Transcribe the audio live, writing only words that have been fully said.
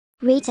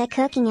Rita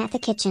cooking at the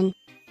kitchen.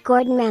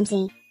 Gordon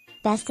Ramsay.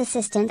 Best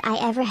assistant I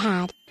ever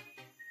had.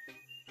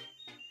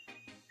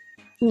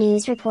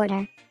 News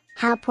reporter.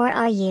 How poor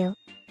are you,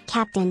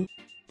 Captain?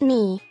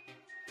 Me.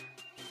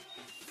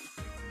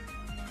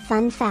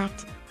 Fun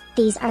fact.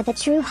 These are the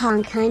true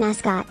Honkai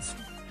mascots.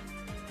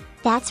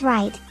 That's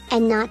right,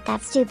 and not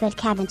that stupid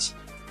cabbage.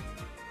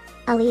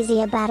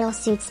 Elysia battle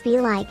suits be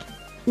like.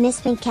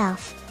 Miss Pink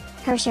Elf.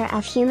 Hersher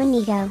of human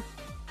ego.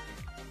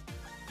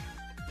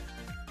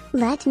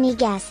 Let me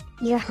guess,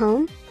 your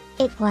home?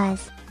 It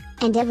was.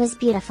 And it was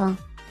beautiful.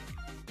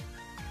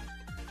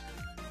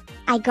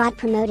 I got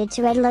promoted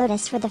to Red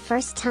Lotus for the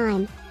first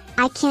time.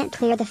 I can't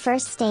clear the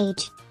first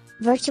stage.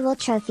 Virtual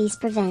trophies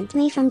prevent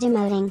me from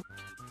demoting.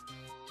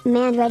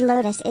 Man, Red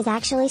Lotus is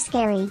actually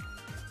scary.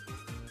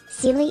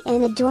 Sealy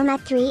in the dorm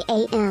at 3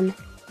 AM.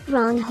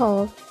 Wrong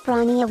hole,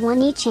 Brania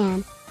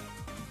Wani-chan.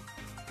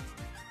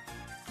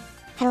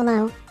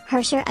 Hello,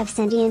 Hersher of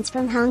Sentience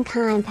from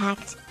Honkai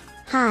Impact.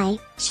 Hi,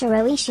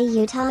 Shiroishi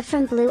Utah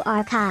from Blue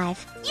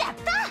Archive.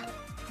 Yatta!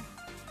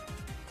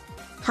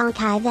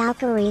 Honkai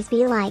Valkyries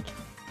be like.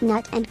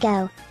 Nut and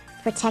go.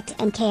 Protect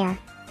and care.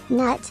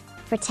 Nut,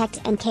 protect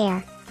and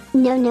care.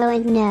 No, no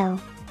and no.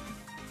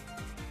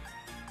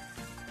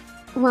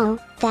 Whoa,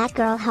 that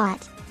girl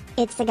hot.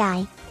 It's a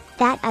guy.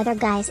 That other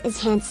guy's is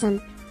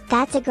handsome.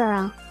 That's a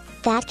girl.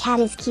 That cat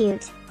is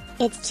cute.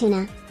 It's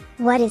Tuna.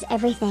 What is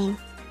everything?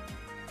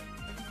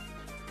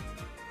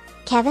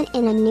 Kevin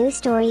in a new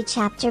story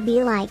chapter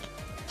be like.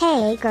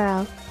 Hey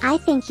girl, I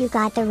think you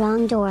got the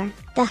wrong door.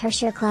 The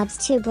Hersher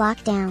Club's 2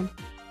 block down.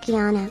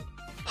 Kiana.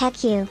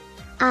 Heck you.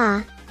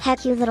 Ah,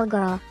 heck you little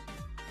girl.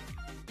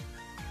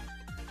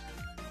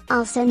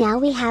 Also now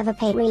we have a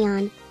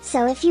Patreon,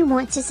 so if you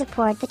want to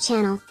support the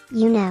channel,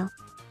 you know.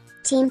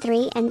 Team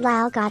 3 and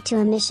Lau got to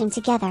a mission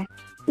together.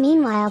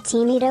 Meanwhile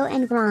Team Ito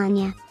and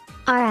Branya.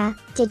 Ara,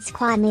 did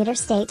squad leader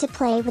stay to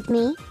play with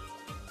me?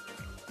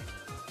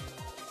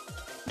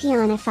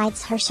 Kiana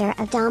fights Hersher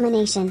of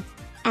Domination.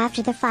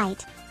 After the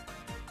fight,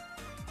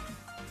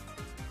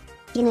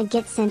 Yuna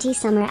gets Senti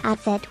summer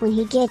outfit when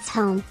he gets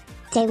home.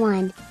 Day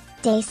 1.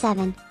 Day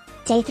 7.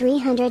 Day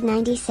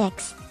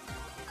 396.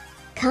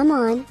 Come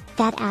on,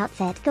 that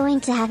outfit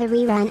going to have a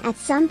rerun at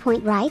some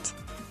point, right?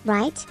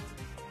 Right?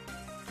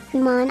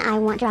 Come on, I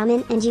want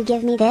ramen and you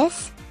give me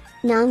this?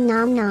 Nom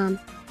nom nom.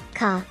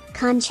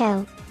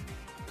 Concho.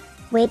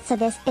 Wait, so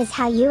this is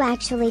how you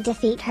actually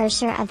defeat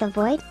Hersher of the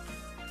Void?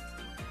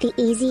 The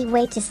easy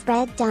way to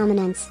spread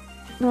dominance.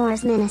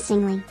 Roars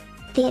menacingly.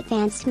 The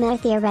advanced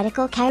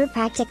meta-theoretical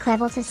chiropractic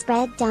level to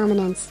spread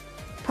dominance.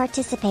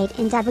 Participate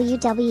in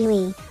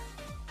WWE.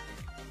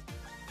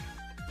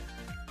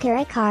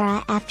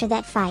 Kurakara after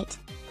that fight.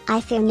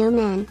 I fear no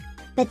man.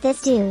 But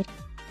this dude.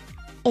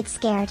 It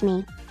scared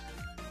me.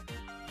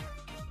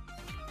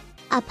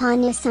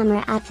 Upon your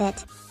summer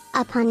outfit.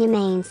 Upon your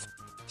mains.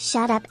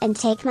 Shut up and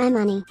take my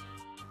money.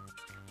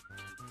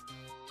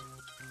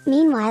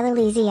 Meanwhile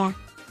Elysia.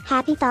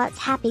 Happy thoughts,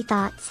 happy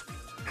thoughts.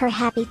 Her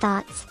happy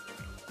thoughts.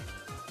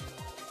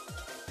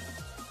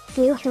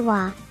 Fu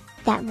Hua.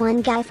 That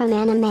one guy from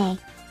anime.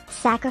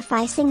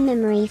 Sacrificing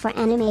memory for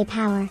anime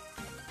power.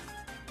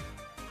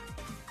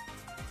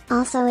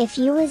 Also if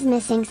you was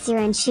missing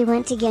Siren, she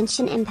went to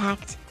Genshin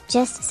Impact,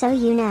 just so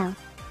you know.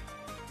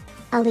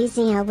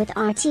 Elysia with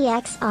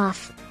RTX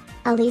off.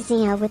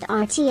 Elysia with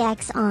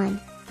RTX on.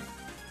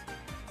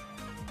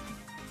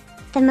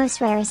 The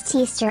most rarest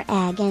Easter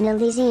egg in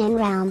Elysian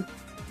realm.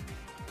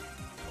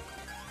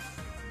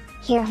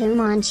 Here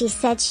Humonji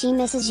said she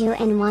misses you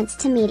and wants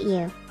to meet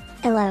you.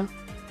 Hello.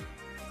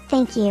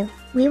 Thank you,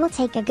 we will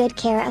take a good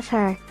care of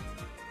her.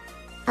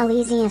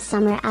 Elysia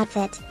summer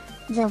outfit.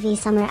 Vilvi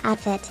summer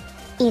outfit.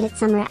 Edith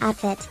summer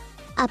outfit.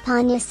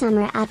 Apanya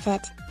summer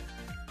outfit.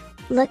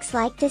 Looks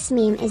like this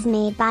meme is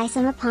made by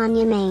some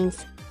Apanya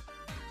mains.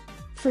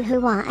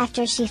 Fuhua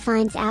after she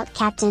finds out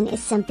Captain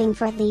is simping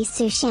for Lee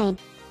Sushane.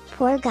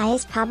 Poor guy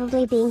is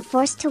probably being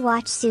forced to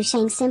watch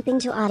Sushane simping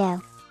to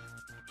Otto.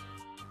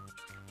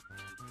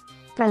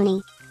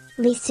 Brony.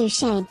 Lee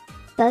Sushane.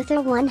 Both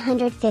are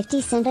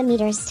 150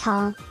 centimeters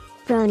tall.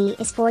 Brony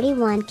is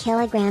 41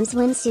 kilograms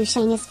when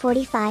Sushane is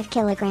 45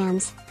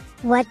 kilograms.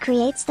 What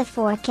creates the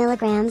 4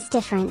 kilograms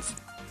difference?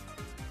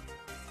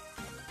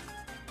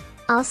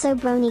 Also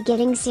Brony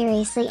getting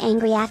seriously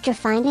angry after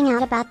finding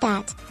out about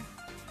that.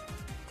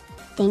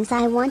 Things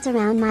I want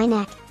around my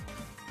neck.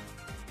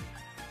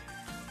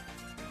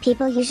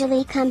 People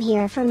usually come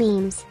here for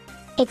memes.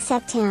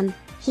 Except him,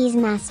 he's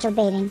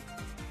masturbating.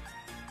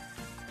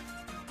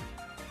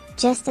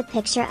 Just a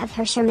picture of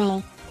Hersher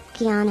May.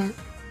 Kiana.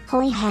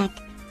 Holy heck.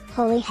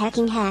 Holy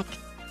hecking heck.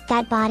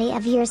 That body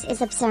of yours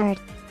is absurd.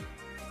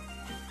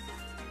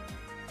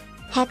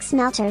 Heck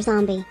Smelter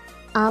Zombie.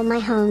 All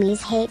my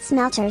homies hate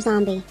Smelter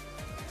Zombie.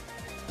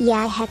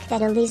 Yeah, heck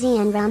that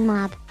Elysian realm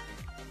mob.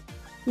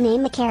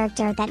 Name a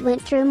character that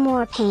went through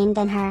more pain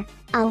than her.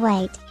 Oh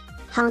wait.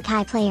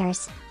 Honkai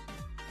players.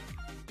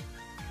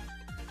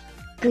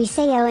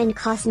 Griseo and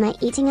Cosma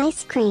eating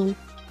ice cream.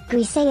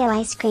 Griseo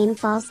ice cream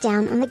falls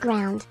down on the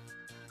ground.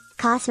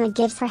 Cosma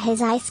gives her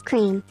his ice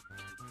cream.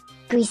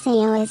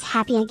 Griseo is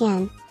happy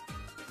again.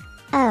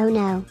 Oh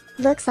no,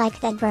 looks like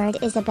that bird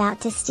is about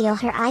to steal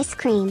her ice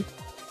cream.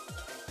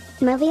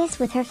 Mobius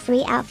with her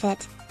free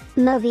outfit.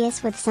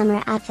 Mobius with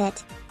summer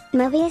outfit.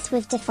 Mobius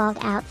with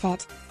default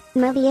outfit.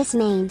 Mobius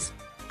mains.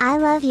 I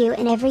love you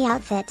in every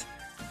outfit.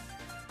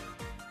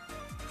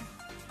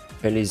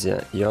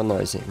 Elysia, you're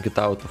noisy. Get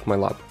out of my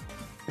lap.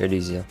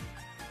 Elysia.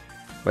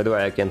 By the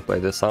way, I can't play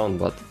the sound,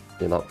 but,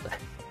 you know,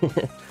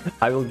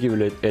 I will give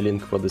you a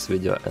link for this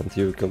video and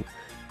you can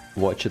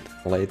watch it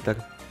later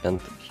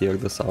and hear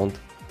the sound.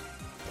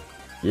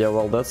 Yeah,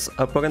 well, that's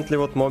apparently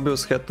what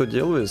Mobius had to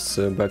deal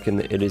with back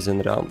in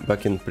Elysian Realm,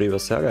 back in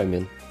previous era, I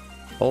mean.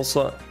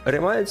 Also,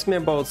 reminds me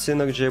about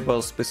synergy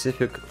about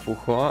specific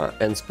Fuhua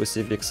and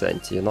specific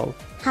Senti, you know?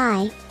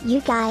 Hi, you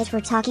guys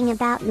were talking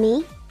about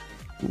me?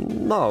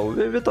 No,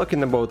 we're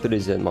talking about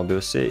Elysian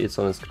Mobius, see, it's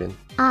on the screen.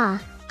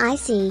 Ah, I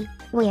see.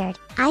 Weird.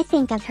 I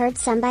think I've heard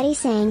somebody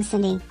saying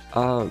Cindy.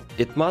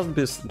 It must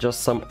be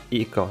just some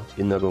echo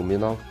in the room, you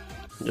know?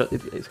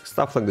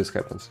 Stuff like this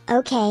happens.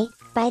 Okay,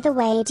 by the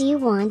way, do you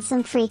want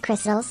some free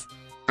crystals?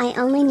 I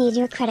only need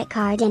your credit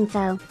card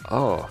info.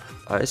 Oh,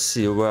 I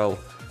see, well,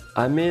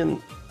 I mean,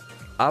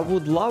 I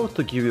would love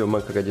to give you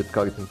my credit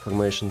card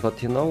information,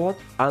 but you know what?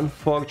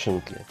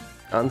 Unfortunately,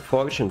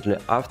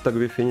 after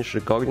we finish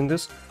recording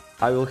this,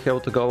 I will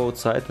have to go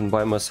outside and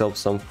buy myself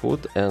some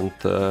food and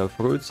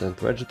fruits and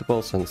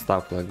vegetables and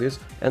stuff like this.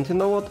 And you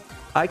know what?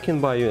 I can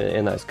buy you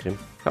an ice cream.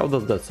 How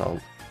does that sound?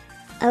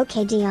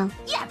 Okay, deal.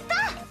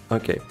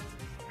 Okay.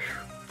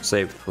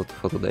 Saved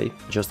for today.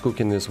 Just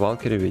cooking this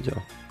Valkyrie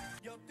video.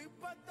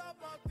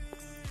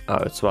 Oh,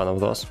 it's one of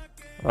those.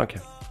 Okay.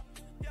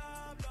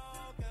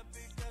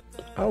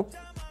 Oh.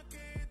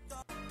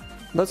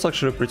 That's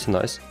actually pretty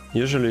nice.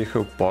 Usually you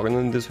have porn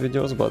in these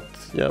videos, but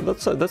yeah,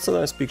 that's a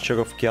nice picture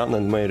of Kian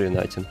and Mei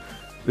reuniting.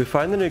 We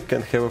finally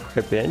can have a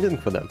happy ending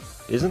for them.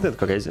 Isn't it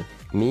crazy?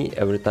 Me,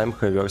 every time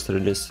Hoverse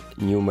release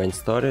new main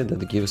story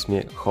that gives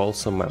me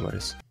wholesome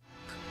memories.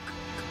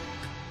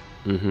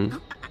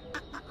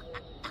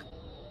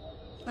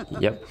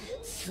 Yep.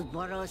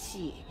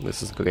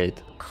 This is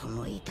great.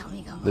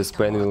 This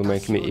pain will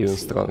make me even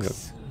stronger.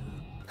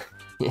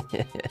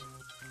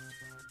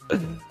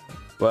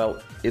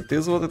 Well, it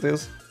is what it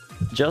is.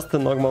 Just a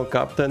normal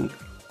captain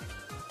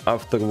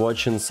after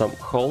watching some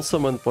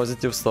wholesome and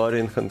positive story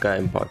in Honkai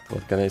Impact.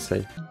 What can I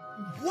say?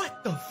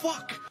 What the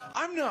fuck?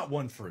 I'm not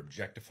one for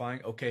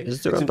objectifying, okay?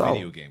 It's a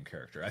video game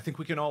character. I think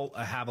we can all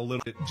have a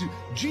little bit...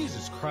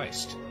 Jesus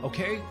Christ,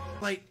 okay?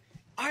 Like,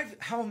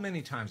 how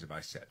many times have I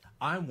said,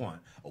 I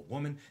want a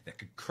woman that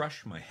could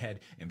crush my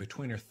head in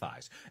between her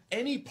thighs.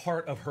 Any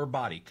part of her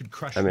body could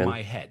crush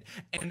my head.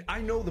 And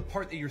I know the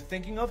part that you're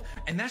thinking of,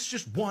 and that's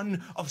just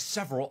one of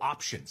several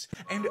options.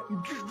 And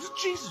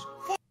Jesus,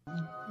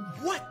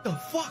 what the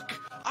fuck?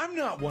 I'm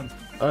not one.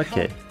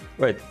 Okay,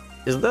 wait,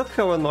 is that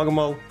how a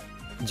normal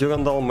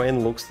Durandal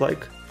main looks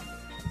like?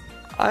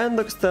 I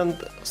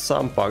understand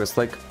some parts,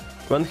 like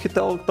when he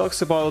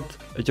talks about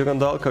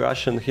Durandal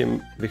crushing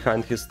him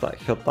behind her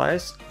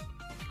thighs.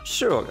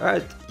 Sure,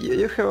 right,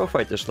 you have a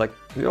fetish, like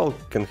we all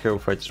can have a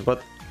fetish,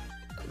 but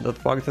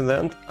that part in the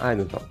end, I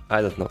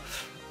don't know.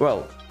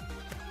 Well,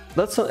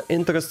 that's an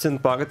interesting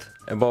part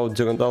about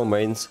Durandal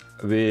mains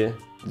we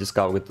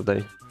discovered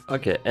today.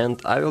 Okay,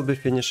 and I will be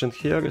finishing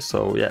here,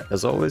 so yeah,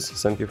 as always,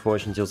 thank you for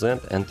watching till the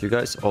end, and you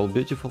guys all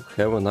beautiful,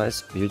 have a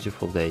nice,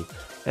 beautiful day.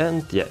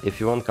 And yeah, if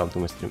you want, come to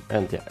my stream.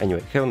 And yeah,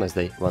 anyway, have a nice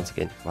day once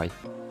again, bye.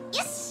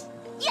 Yes!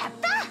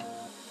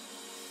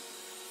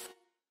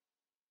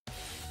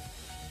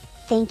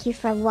 Thank you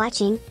for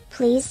watching.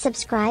 Please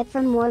subscribe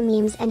for more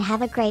memes and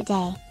have a great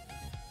day.